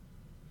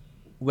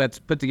 let's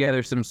put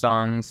together some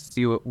songs,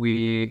 see what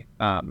we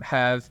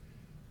have,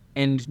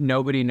 and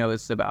nobody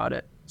knows about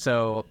it.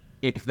 So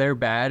if they're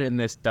bad and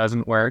this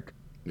doesn't work,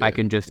 I Yeah.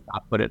 can just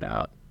not put it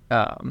out.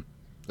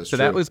 That's So true.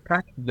 that was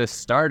kind of the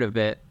start of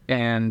it.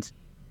 And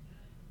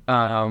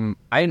I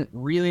didn't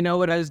really know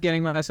what I was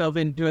getting myself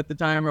into at the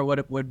time or what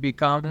it would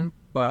become.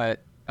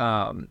 But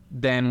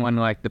then when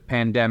like the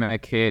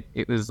pandemic hit,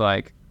 it was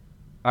like,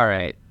 all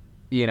right,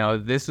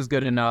 this is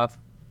good enough.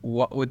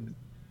 What would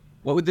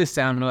this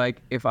sound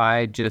like if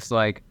I just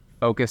like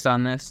focused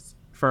on this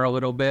for a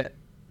little bit,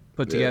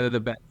 put Yeah. together the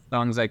best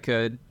songs I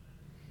could,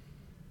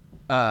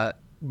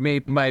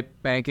 made my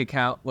bank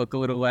account look a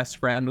little less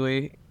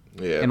friendly,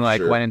 Yeah, and for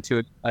like sure. went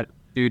into a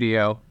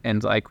studio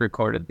and like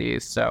recorded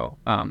these. So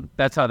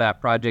that's how that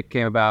project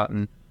came about,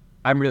 and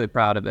I'm really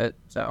proud of it.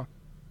 So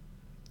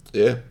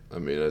Yeah, I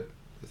mean, I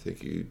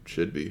think you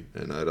should be,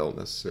 and I don't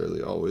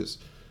necessarily always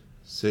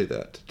say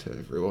that to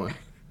everyone.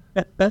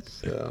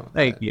 So I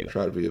thank you.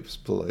 try to be as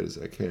polite as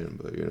I can,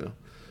 but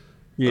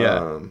Yeah.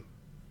 um,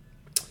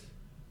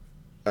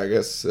 I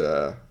guess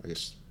the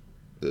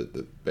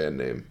band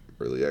name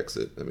Early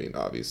Exit. I mean,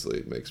 obviously,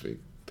 it makes me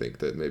think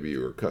that maybe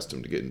you were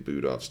accustomed to getting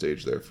booed off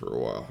stage there for a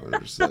while, and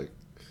you're just like,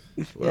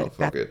 well,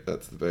 fuck it,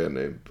 that's the band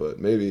name. But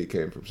maybe it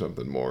came from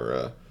something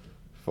more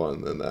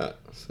fun than that.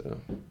 So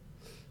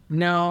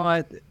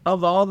No,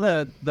 of all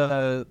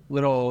the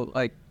little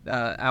like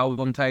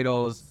album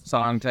titles,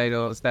 song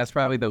titles, that's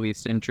probably the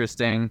least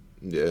interesting.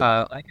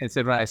 yeah, Like I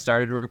said, when I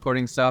started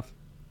recording stuff,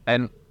 I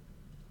didn't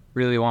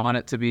really want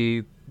it to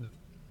be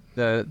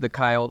the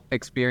Kyle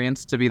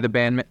experience to be the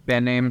band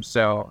name.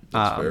 So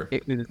that's fair.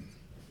 it was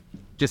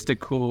just a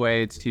cool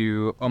way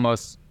to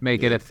almost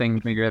make it Yeah. a thing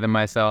bigger than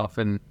myself.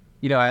 And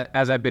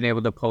as I've been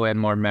able to pull in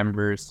more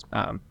members,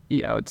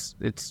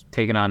 it's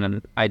taken on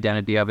an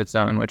identity of its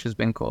own, which has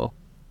been cool.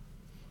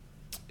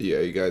 Yeah,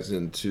 you guys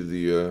into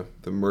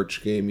the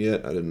merch game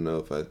yet? I didn't know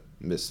if I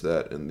missed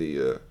that in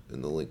the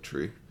link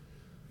tree.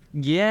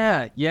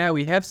 Yeah,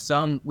 we had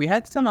some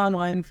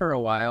online for a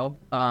while,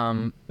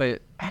 but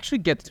it actually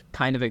gets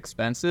kind of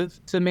expensive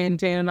to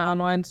maintain an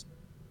online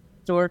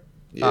store.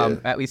 Yeah,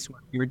 At least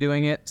when we were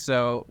doing it.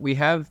 So we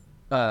have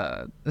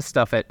the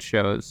stuff at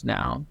shows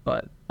now,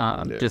 but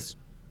yeah, just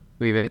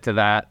leave it to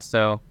that.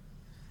 So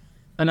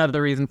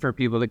another reason for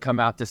people to come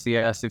out to see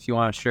us. If you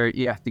want a shirt,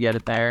 you have to get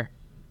it there.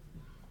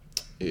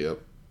 yep.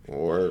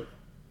 Or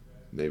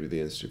maybe the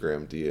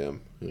Instagram DM.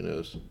 Who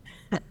knows?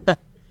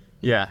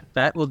 Yeah,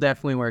 that will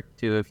definitely work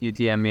too. If you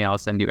DM me, I'll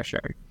send you a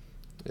shirt.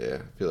 Yeah,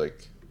 I feel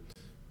like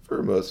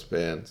for most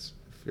bands,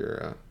 if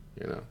you're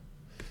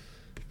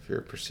if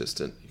you're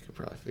persistent, you can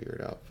probably figure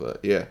it out.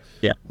 But yeah,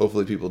 Yeah.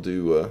 hopefully people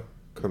do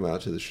come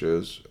out to the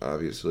shows.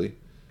 Obviously,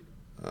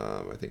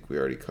 I think we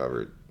already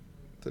covered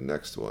the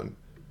next one.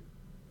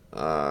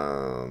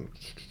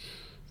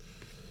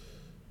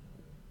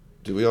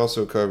 Do we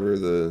also cover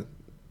the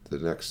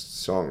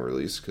next song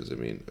release? Because I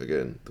mean,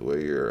 again, the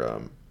way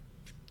you're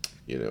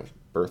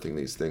birthing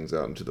these things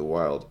out into the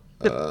wild,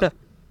 I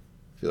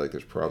feel like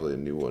there's probably a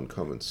new one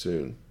coming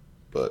soon,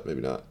 but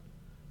maybe not.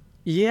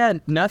 Yeah,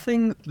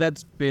 nothing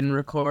that's been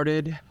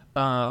recorded.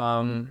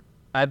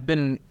 I've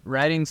been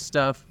writing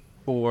stuff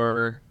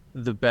for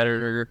the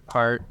better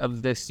part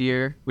of this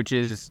year, which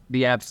is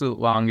the absolute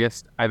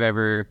longest I've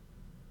ever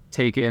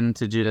taken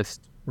to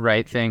just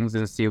write things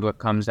and see what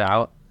comes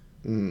out.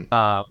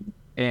 Mm,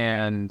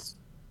 And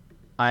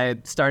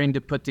I'm starting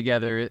to put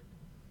together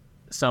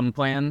some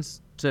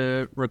plans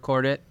to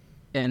record it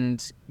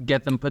and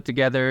get them put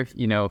together,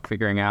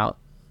 figuring out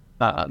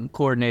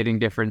coordinating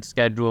different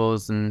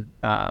schedules and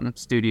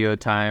studio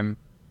time.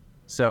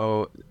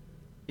 So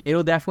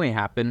it'll definitely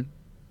happen.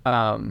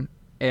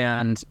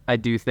 And I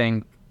do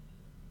think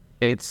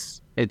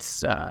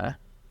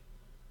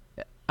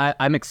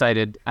I'm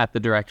excited at the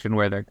direction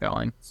where they're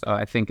going. So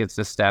I think it's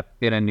a step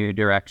in a new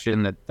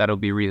direction that'll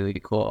be really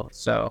cool.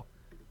 So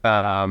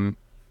um,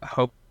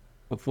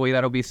 hopefully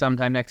that'll be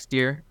sometime next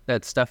year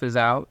that stuff is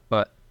out.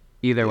 But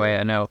either yeah, way,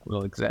 I know it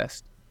will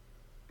exist.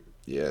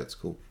 yeah, it's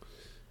cool.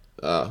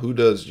 Who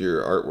does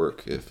your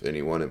artwork, if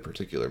anyone in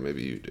particular?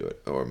 Maybe you do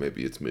it, or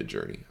maybe it's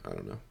Midjourney. I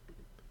don't know.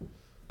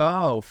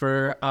 Oh,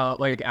 for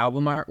like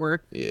album artwork,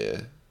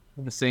 Yeah.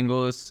 the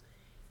singles.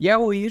 Yeah,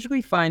 well, we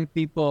usually find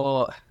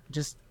people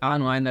just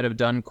online that have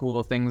done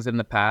cool things in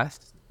the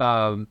past.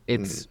 Mm,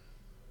 It's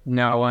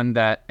no one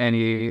that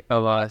any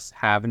of us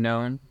have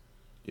known.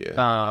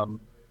 yeah.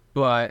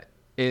 But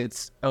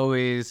it's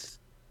always,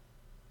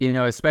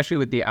 especially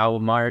with the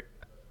album art,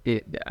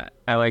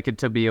 I like it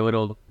to be a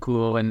little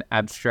cool and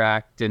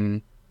abstract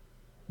and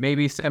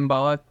maybe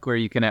symbolic, where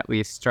you can at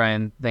least try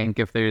and think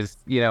if there's,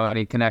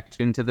 any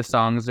connection to the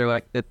songs or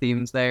like the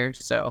themes there.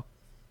 So,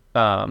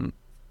 um,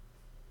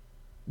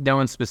 no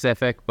one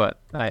specific, but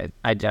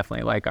I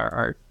definitely like our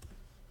art.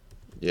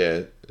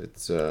 Yeah,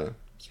 it's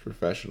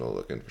professional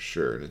looking for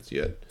sure, and it's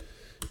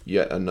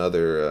yet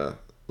another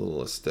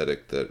little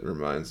aesthetic that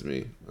reminds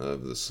me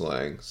of the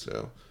slang.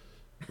 So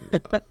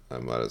I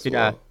might as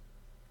Yeah, well.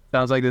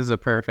 sounds like this is a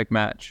perfect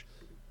match.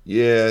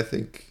 Yeah, I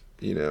think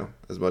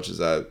as much as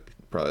I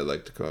probably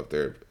like to come up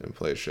there and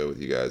play a show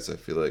with you guys, I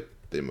feel like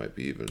they might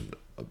be even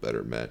a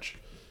better match.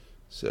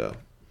 So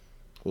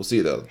we'll see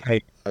though.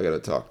 Hey, I gotta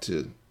talk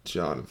to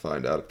John and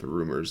find out if the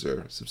rumors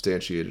are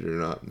substantiated or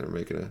not, and they're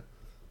making a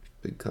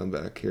big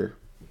comeback here.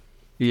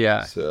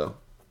 Yeah. So,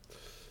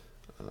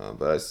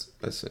 but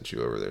I sent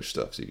you over their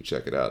stuff so you can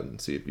check it out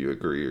and see if you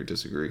agree or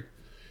disagree.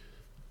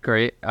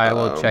 Great. I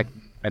will check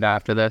right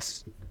after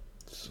this.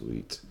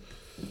 Sweet.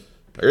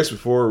 I guess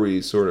before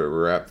we sort of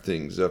wrap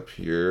things up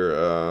here,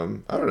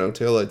 I don't know,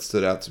 Taillight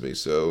stood out to me.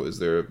 So is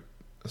there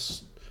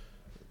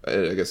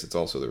I guess it's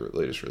also the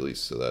latest release,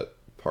 so that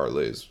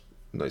parlays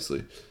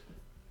nicely.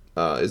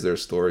 Is there a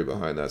story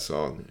behind that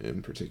song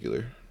in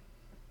particular?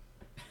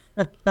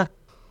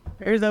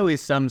 There's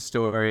always some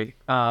story.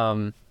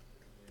 Yeah,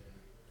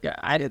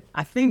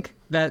 I think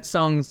that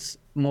song's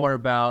more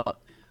about,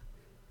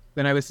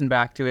 when I listen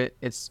back to it,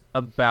 it's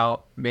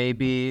about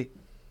maybe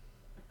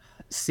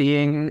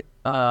seeing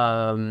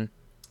some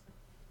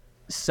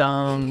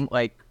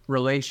like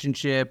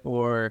relationship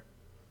or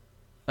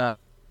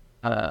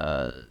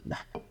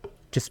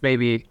just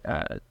maybe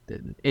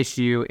an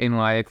issue in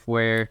life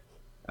where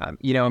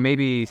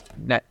maybe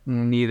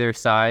neither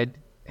side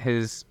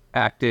has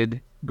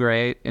acted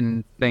great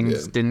and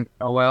things didn't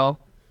go well,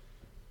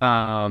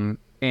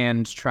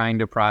 and trying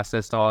to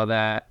process all of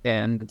that.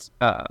 And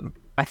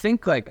I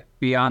think like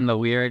beyond the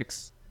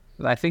lyrics,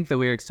 I think the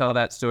lyrics tell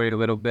that story a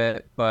little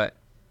bit, but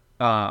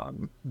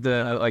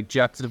the like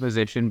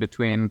juxtaposition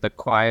between the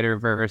quieter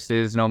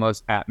verses and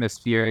almost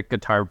atmospheric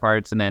guitar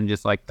parts and then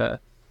just like the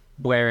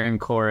blaring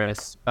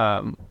chorus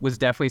was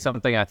definitely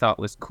something I thought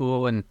was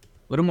cool and a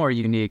little more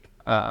unique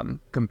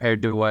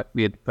compared to what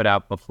we had put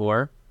out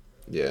before.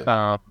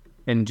 Yeah.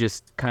 And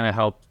just kind of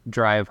helped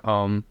drive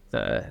home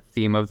the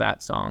theme of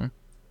that song.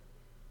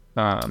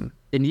 And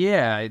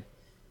yeah,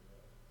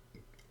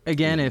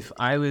 again, if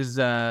I was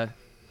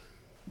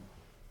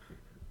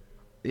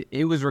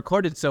it was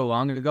recorded so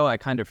long ago, I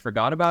kind of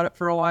forgot about it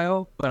for a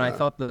while, but I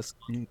thought the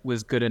song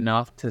was good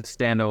enough to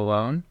stand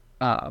alone.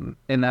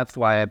 And that's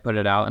why I put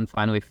it out and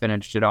finally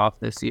finished it off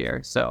this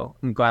year. So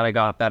I'm glad I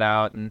got that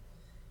out and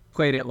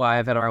played it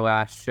live at our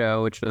last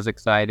show, which was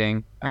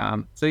exciting.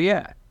 So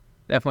yeah,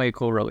 definitely a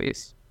cool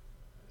release.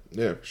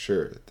 Yeah, for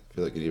sure. I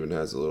feel like it even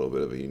has a little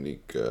bit of a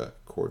unique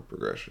chord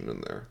progression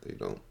in there that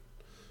you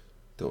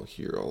don't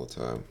hear all the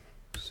time.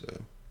 So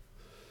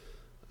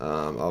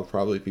I'll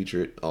probably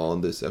feature it all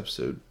in this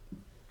episode,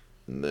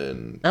 and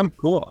then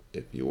Cool.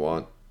 if you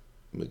want,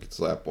 we could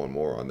slap one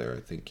more on there. I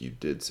think you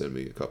did send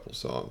me a couple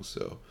songs,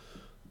 so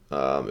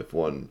if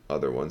one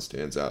other one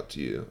stands out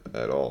to you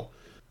at all.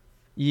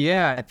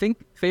 Yeah, I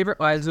think Favorite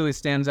Lies always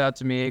stands out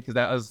to me because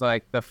that was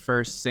like the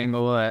first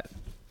single that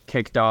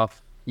kicked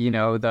off,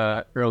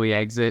 the early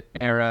Exit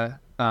era.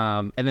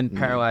 And then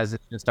Paralyzed is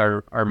just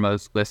our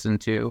most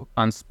listened to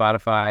on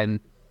Spotify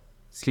and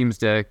seems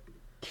to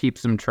keep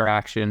some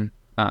traction.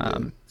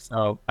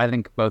 So I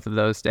think both of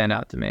those stand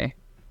out to me.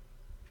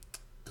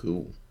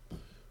 Cool.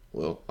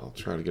 Well, I'll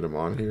try to get them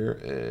on here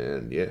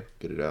and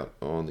get it out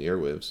on the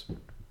airwaves.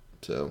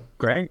 So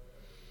Great.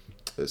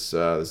 This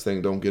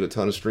thing don't get a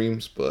ton of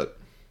streams, but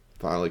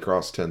finally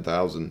crossed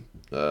 10,000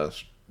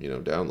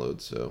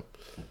 downloads. So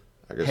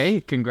I guess.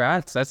 Hey,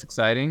 congrats! That's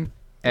exciting.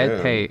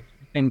 Yeah. Hey,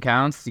 in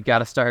counts, you got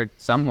to start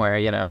somewhere,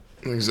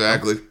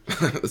 Exactly.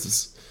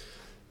 This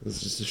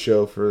is just a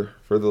show for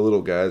the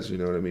little guys. You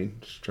know what I mean?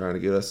 Just trying to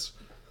get us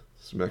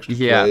some extra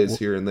plays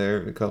here and there,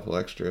 and a couple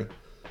extra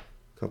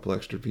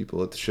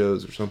people at the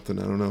shows or something.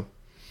 I don't know.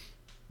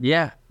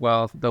 Yeah,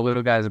 well, the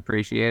little guys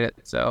appreciate it.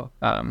 So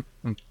I'm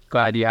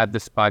glad you had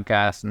this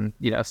podcast and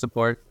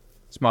support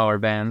smaller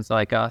bands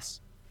like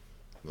us.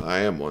 I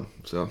am one,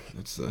 so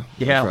that's what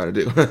I try to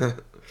do.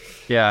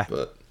 Yeah,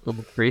 but we'll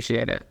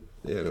appreciate it.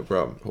 Yeah, no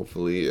problem.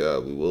 Hopefully,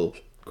 we will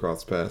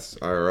cross paths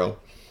IRL.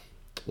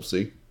 We'll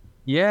see.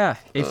 Yeah,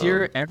 if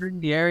you're ever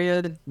in the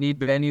area, need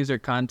venues or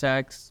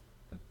contacts,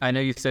 I know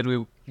you said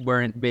we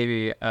weren't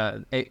maybe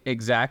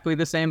exactly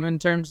the same in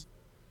terms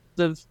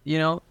of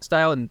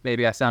style, and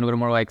maybe I sound a little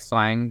more like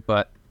slang,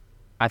 but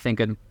I think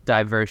a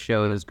diverse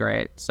show is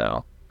great.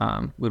 So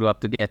we'd love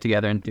to get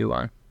together and do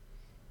one.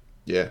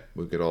 Yeah,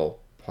 we could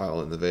all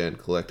pile in the van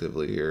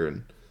collectively here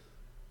and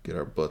get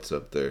our butts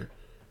up there.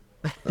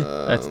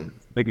 That's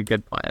like a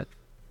good plan.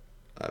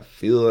 I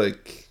feel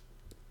like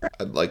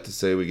I'd like to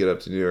say we get up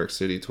to New York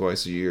City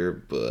twice a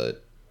year,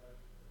 but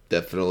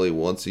definitely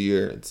once a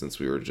year. And since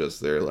we were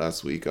just there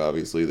last week,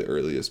 obviously the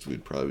earliest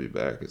we'd probably be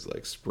back is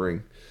like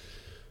spring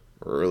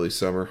or early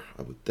summer,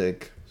 I would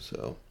think.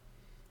 So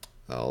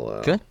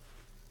I'll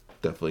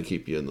definitely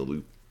keep you in the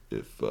loop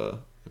if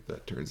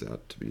that turns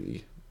out to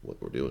be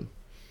what we're doing.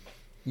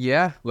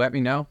 Yeah, let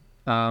me know.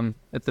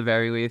 At the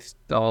very least,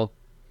 I'll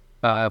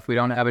if we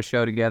don't have a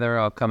show together,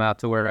 I'll come out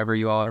to wherever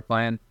you all are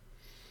playing.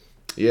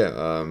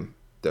 Yeah,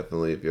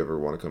 definitely. If you ever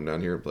want to come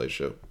down here and play a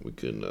show, we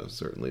can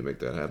certainly make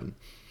that happen.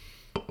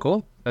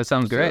 Cool. That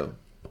sounds great.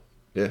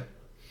 Yeah.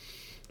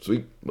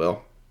 Sweet.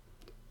 Well,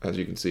 as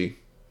you can see,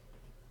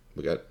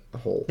 we got a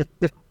whole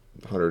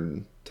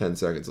 110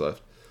 seconds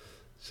left.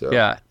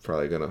 So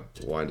probably gonna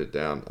wind it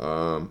down.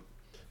 All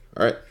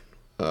right.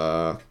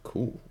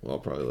 Cool. Well, I'll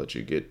probably let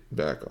you get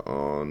back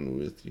on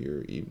with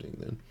your evening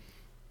then.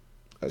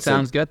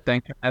 Sounds good.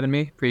 Thanks for having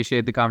me.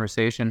 Appreciate the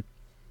conversation.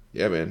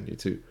 Yeah, man. You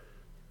too.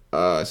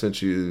 I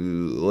sent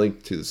you the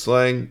link to the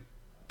slang,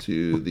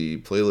 to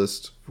the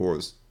playlist for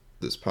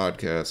this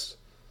podcast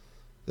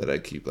that I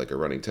keep like a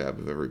running tab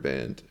of every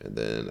band, and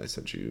then I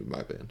sent you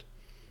my band.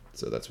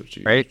 So that's what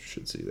you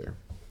should see there.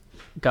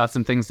 Got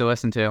some things to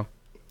listen to.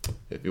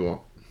 If you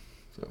want.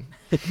 So.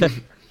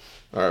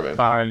 All right, man.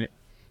 All right.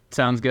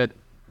 Sounds good.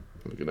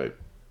 Have a good night.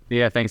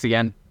 Yeah, thanks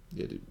again.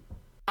 Yeah, dude.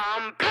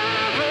 I'm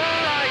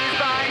paralyzed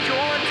by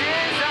your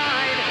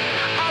design.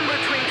 I'm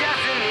between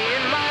destiny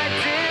and my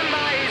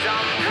demise.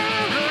 I'm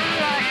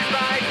paralyzed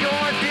by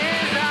your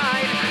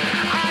design.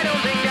 I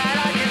don't think that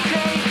I can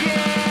take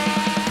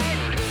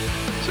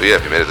it. So yeah,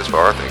 if you made it this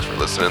far, thanks for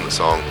listening. The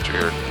song that you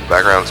heard in the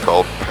background is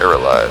called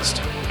Paralyzed.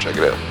 Check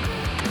it out.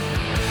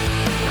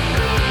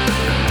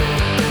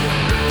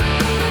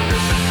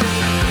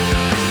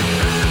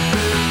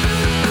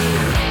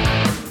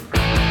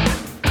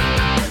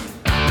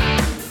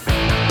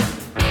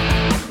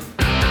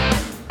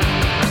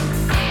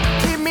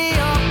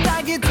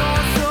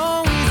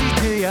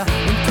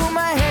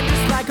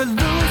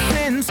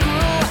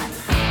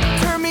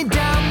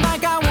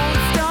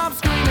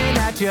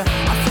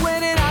 I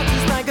sweat it out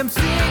just like I'm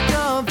sick.